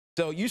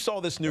So you saw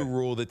this new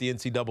rule that the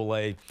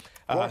NCAA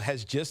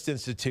has just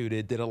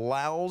instituted that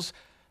allows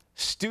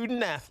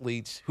student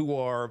athletes who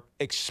are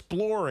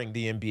exploring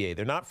the NBA,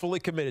 they're not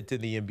fully committed to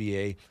the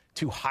NBA,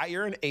 to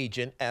hire an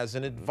agent as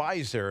an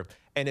advisor.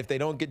 And if they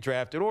don't get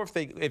drafted, or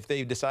if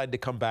they decide to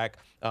come back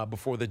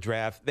before the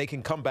draft, they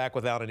can come back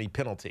without any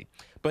penalty.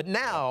 But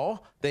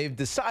now they've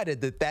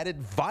decided that that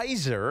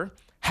advisor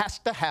has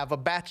to have a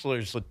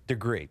bachelor's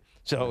degree.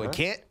 So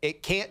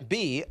it can't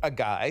be a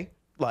guy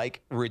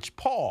like Rich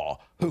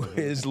Paul, who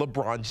is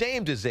LeBron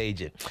James's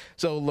agent.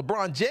 So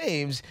LeBron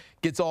James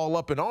gets all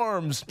up in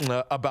arms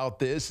about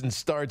this and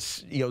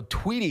starts,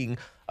 tweeting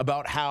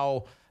about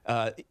how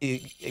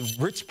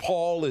Rich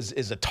Paul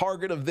is a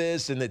target of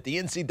this, and that the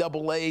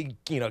NCAA,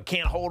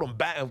 can't hold him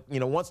back,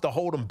 wants to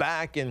hold him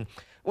back. And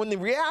when the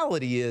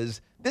reality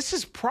is, this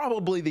is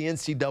probably the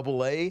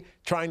NCAA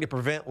trying to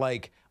prevent,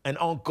 like, an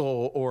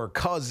uncle or a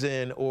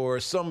cousin or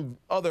some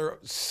other,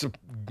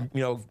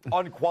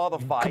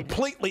 unqualified,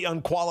 completely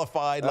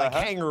unqualified, like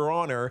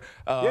hanger-oner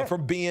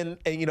from being,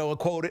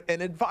 quote,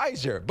 an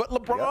advisor. But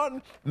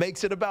LeBron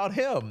makes it about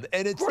him,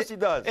 and of course he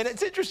does. And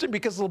it's interesting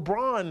because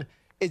LeBron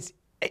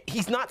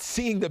he's not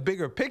seeing the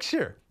bigger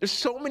picture. There's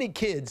so many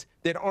kids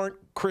that aren't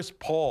Chris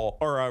Paul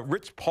or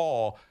Rich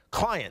Paul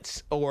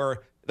clients,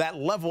 or that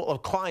level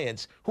of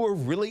clients, who are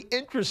really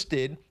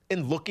interested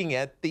in looking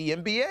at the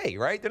NBA,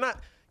 right? They're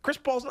not.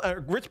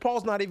 Rich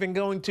Paul's not even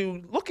going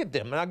to look at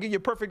them. And I'll give you a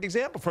perfect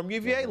example from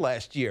UVA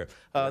last year.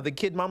 The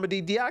kid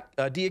Mamadi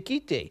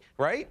Diakite,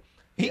 right?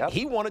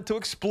 He wanted to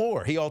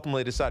explore. He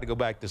ultimately decided to go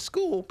back to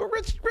school, but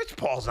Rich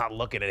Paul's not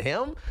looking at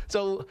him.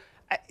 So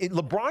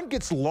LeBron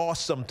gets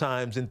lost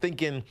sometimes in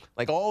thinking,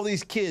 like, all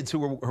these kids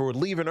who are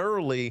leaving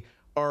early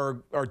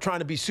are trying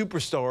to be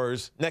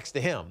superstars next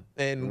to him.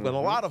 And when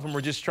a lot of them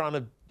are just trying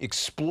to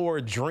explore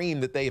a dream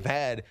that they've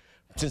had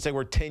since they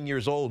were 10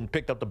 years old and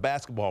picked up the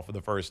basketball for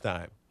the first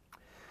time.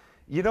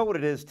 You know what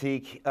it is,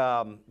 Teak?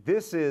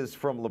 This is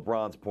from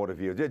LeBron's point of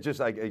view. I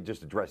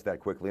just address that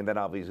quickly, and then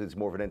obviously it's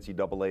more of an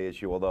NCAA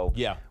issue, although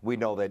we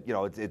know that,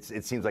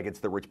 it seems like it's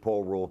the Rich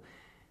Paul rule.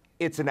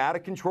 It's an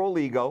out-of-control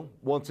ego,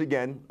 once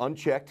again,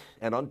 unchecked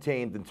and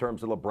untamed in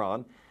terms of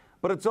LeBron.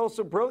 But it's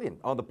also brilliant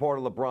on the part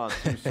of LeBron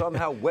to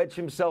somehow wedge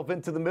himself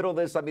into the middle of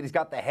this. I mean, he's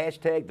got the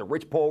hashtag, the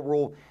Rich Paul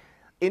rule.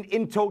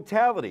 In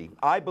totality,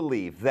 I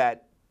believe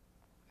that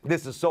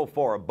this is so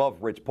far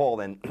above Rich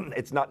Paul, and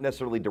it's not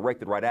necessarily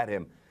directed right at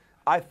him.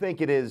 I think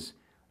it is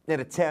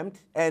an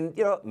attempt, and,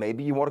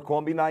 maybe you want to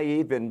call me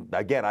naive, and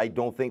again, I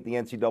don't think the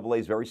NCAA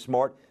is very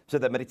smart.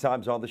 Said that many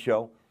times on the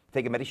show,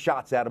 taken many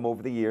shots at him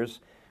over the years.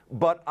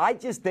 But I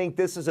just think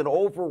this is an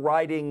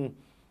overriding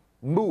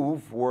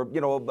move, or,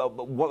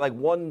 like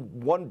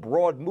one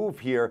broad move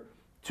here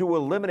to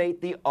eliminate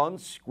the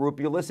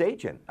unscrupulous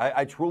agent.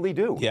 I truly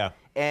do. Yeah.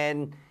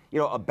 And,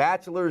 a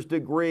bachelor's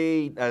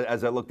degree,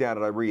 as I look down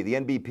and I read, the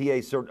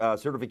NBPA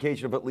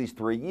certification of at least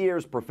 3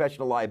 years,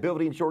 professional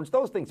liability insurance,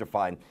 those things are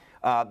fine.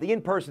 The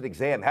in-person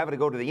exam, having to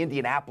go to the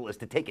Indianapolis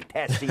to take a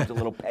test seems a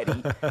little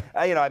petty.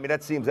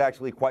 That seems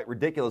actually quite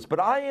ridiculous. But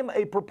I am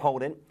a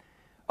proponent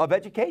of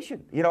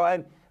education. And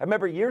I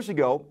remember years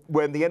ago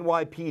when the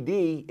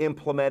NYPD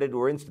implemented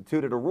or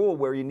instituted a rule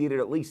where you needed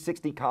at least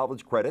 60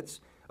 college credits,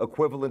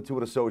 equivalent to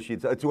an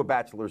associate's, to a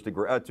bachelor's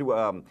degree, to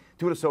an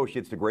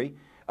associate's degree,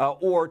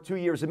 or 2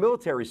 years of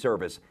military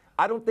service.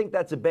 I don't think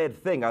that's a bad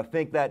thing. I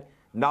think that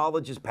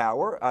knowledge is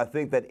power. I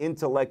think that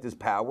intellect is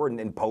power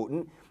and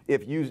potent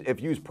if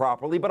used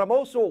properly. But I'm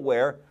also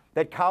aware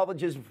that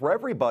college is for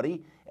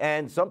everybody,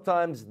 and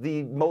sometimes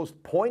the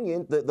most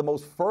poignant, the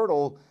most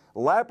fertile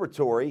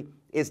laboratory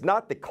is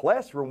not the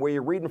classroom where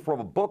you're reading from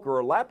a book or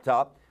a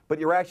laptop, but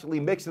you're actually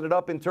mixing it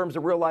up in terms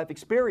of real life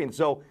experience.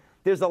 So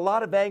there's a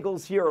lot of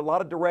angles here, a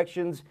lot of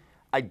directions.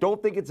 I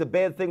don't think it's a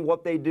bad thing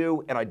what they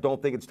do, and I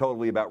don't think it's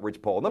totally about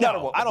Rich Paul. No matter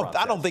what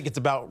I don't think it's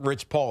about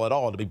Rich Paul at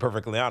all, to be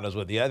perfectly honest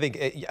with you. I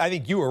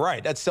think you were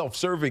right. That's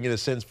self-serving in a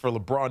sense for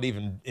LeBron to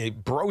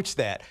even broach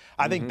that.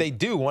 I think they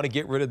do want to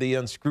get rid of the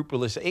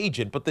unscrupulous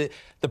agent, but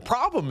the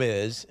problem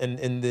is,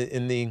 and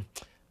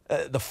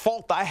the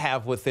fault I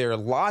have with their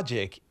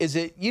logic is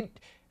that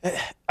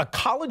a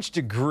college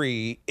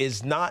degree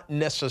is not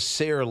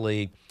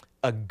necessarily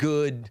a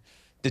good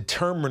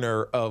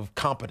determiner of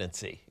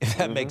competency, if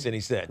that makes any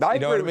sense. You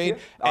know what I mean?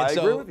 I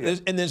agree with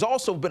you. And there's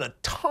also been a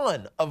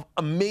ton of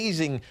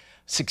amazing,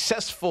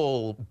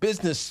 successful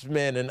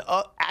businessmen and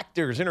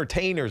actors,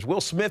 entertainers.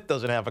 Will Smith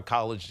doesn't have a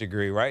college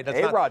degree, right?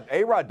 A-Rod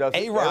doesn't.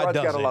 A-Rod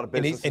got a lot of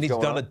business, and he's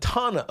done a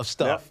ton of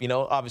stuff,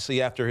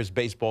 obviously after his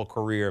baseball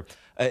career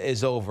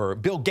is over.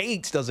 Bill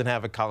Gates doesn't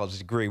have a college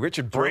degree.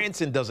 Richard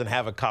Branson doesn't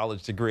have a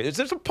college degree.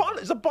 There's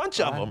a bunch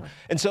of them.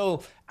 And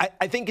so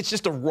I think it's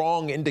just a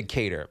wrong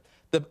indicator.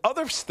 The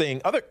other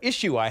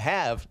issue I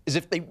have is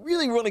if they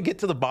really want to get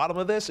to the bottom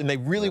of this and they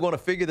really want to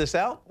figure this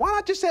out, why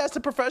not just ask the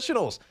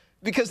professionals?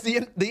 Because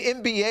the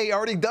NBA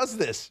already does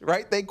this,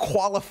 right? They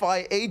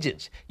qualify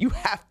agents. You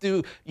have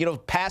to,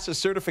 pass a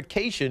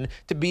certification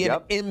to be an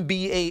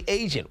NBA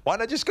agent. Why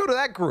not just go to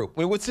that group?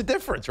 I mean, what's the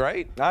difference,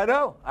 right? I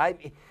know.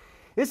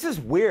 This is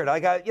weird. I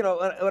got,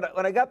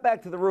 when I got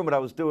back to the room and I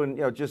was doing,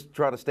 just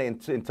trying to stay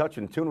in touch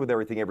and tune with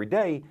everything every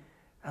day,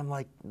 I'm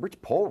like,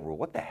 Rich Paul rule,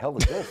 what the hell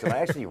is this? And I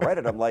actually read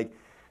it. I'm like,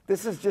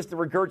 this is just a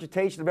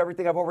regurgitation of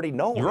everything I've already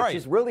known. You're right.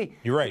 It's just really,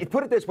 You're right.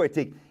 Put it this way,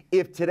 Tiki.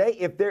 And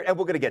we're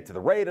going to get to the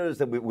Raiders,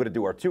 and we're going to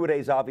do our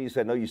two-a-days, obviously.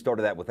 I know you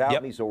started that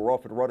without me, so we're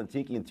off and running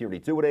Tiki and Tierney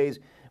two-a-days.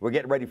 We're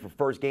getting ready for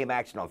first game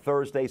action on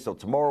Thursday, so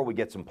tomorrow we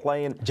get some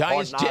playing.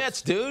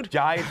 Giants-Jets, dude.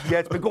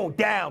 Giants-Jets. We're going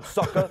down,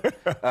 sucker.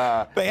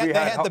 They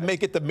had to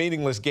make it the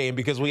meaningless game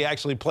because we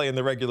actually play in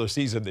the regular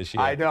season this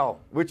year. I know,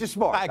 which is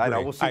smart. I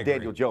know. We'll see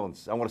Daniel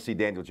Jones. I want to see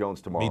Daniel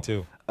Jones tomorrow. Me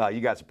too. You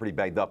guys are pretty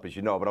banged up, as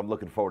you know, but I'm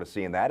looking forward to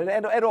seeing that.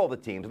 And all the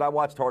teams. And I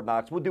watched Hard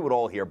Knocks. We'll do it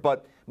all here.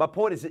 But my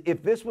point is,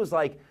 if this was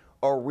like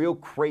a real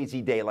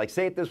crazy day, like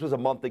say if this was a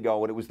month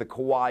ago and it was the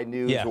Kawhi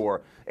news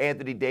or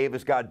Anthony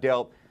Davis got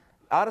dealt,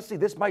 honestly,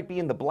 this might be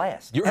in the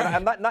blast. You're right.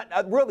 I'm not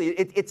really.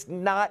 It's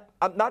not.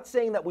 I'm not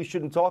saying that we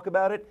shouldn't talk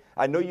about it.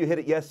 I know you hit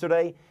it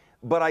yesterday.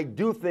 But I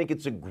do think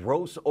it's a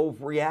gross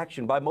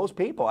overreaction by most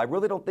people. I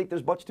really don't think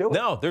there's much to it.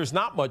 No, there's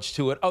not much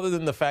to it other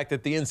than the fact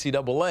that the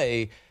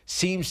NCAA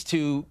seems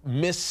to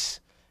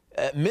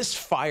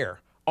misfire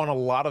on a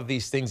lot of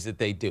these things that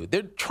they do.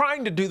 They're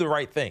trying to do the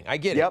right thing. I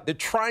get it. They're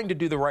trying to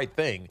do the right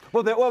thing.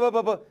 Well,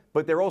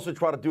 but they're also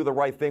trying to do the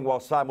right thing while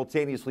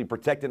simultaneously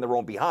protecting their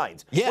own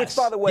behinds. Yes. Which,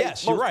 by the way,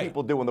 yes, most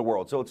people do in the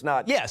world. So it's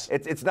not. Yes.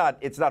 It's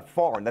not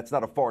foreign. That's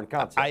not a foreign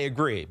concept. I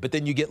agree. But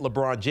then you get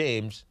LeBron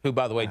James, who,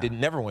 by the way,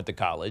 never went to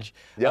college,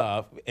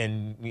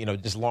 and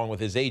just along with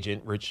his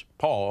agent, Rich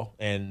Paul,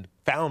 and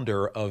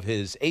founder of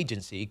his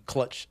agency,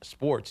 Clutch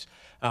Sports.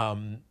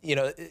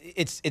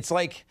 It's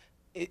like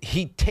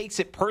he takes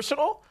it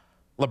personal.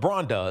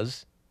 LeBron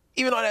does,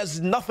 even though it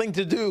has nothing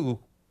to do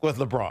with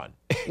LeBron.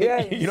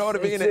 Yeah, you know what I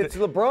mean? It's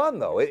LeBron,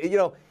 though.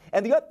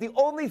 And the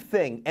only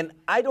thing, and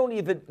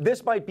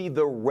this might be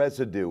the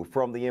residue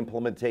from the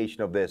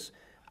implementation of this.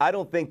 I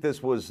don't think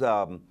this was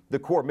the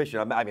core mission.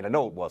 I mean, I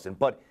know it wasn't,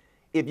 but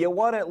if you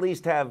want to at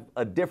least have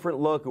a different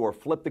look or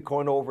flip the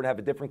coin over and have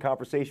a different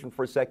conversation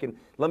for a second,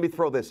 let me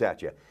throw this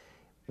at you.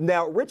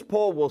 Now, Rich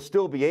Paul will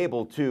still be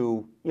able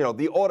to,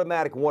 the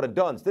automatic one and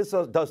dones. This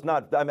does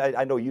not,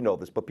 I know you know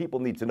this, but people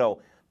need to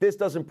know, this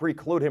doesn't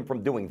preclude him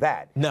from doing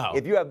that. No.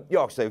 If you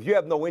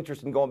have no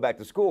interest in going back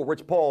to school,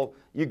 Rich Paul,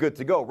 you're good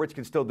to go. Rich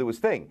can still do his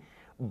thing.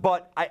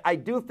 But I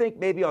do think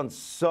maybe on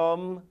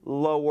some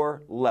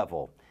lower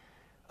level,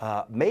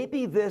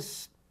 maybe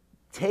this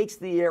takes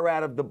the air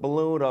out of the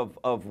balloon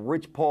of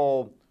Rich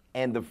Paul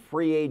and the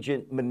free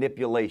agent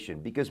manipulation.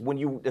 Because when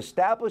you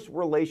establish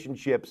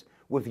relationships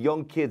with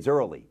young kids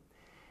early,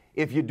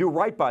 if you do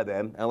right by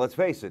them, and let's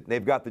face it,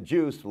 they've got the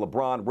juice.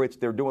 LeBron, Rich,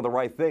 they're doing the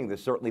right thing. They're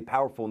certainly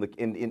powerful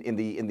in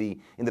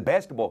the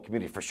basketball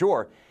community for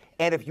sure.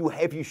 And if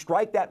you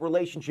strike that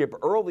relationship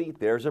early,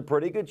 there's a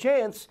pretty good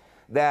chance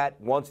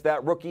that once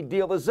that rookie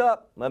deal is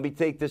up, let me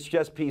take this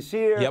chess piece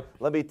here.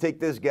 Let me take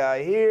this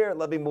guy here.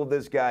 Let me move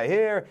this guy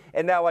here,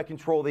 and now I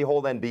control the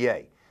whole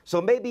NBA. So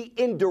maybe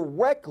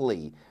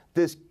indirectly,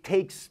 this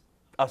takes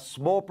a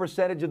small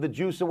percentage of the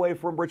juice away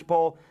from Rich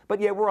Paul. But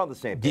yeah, we're on the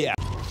same page.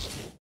 Yeah.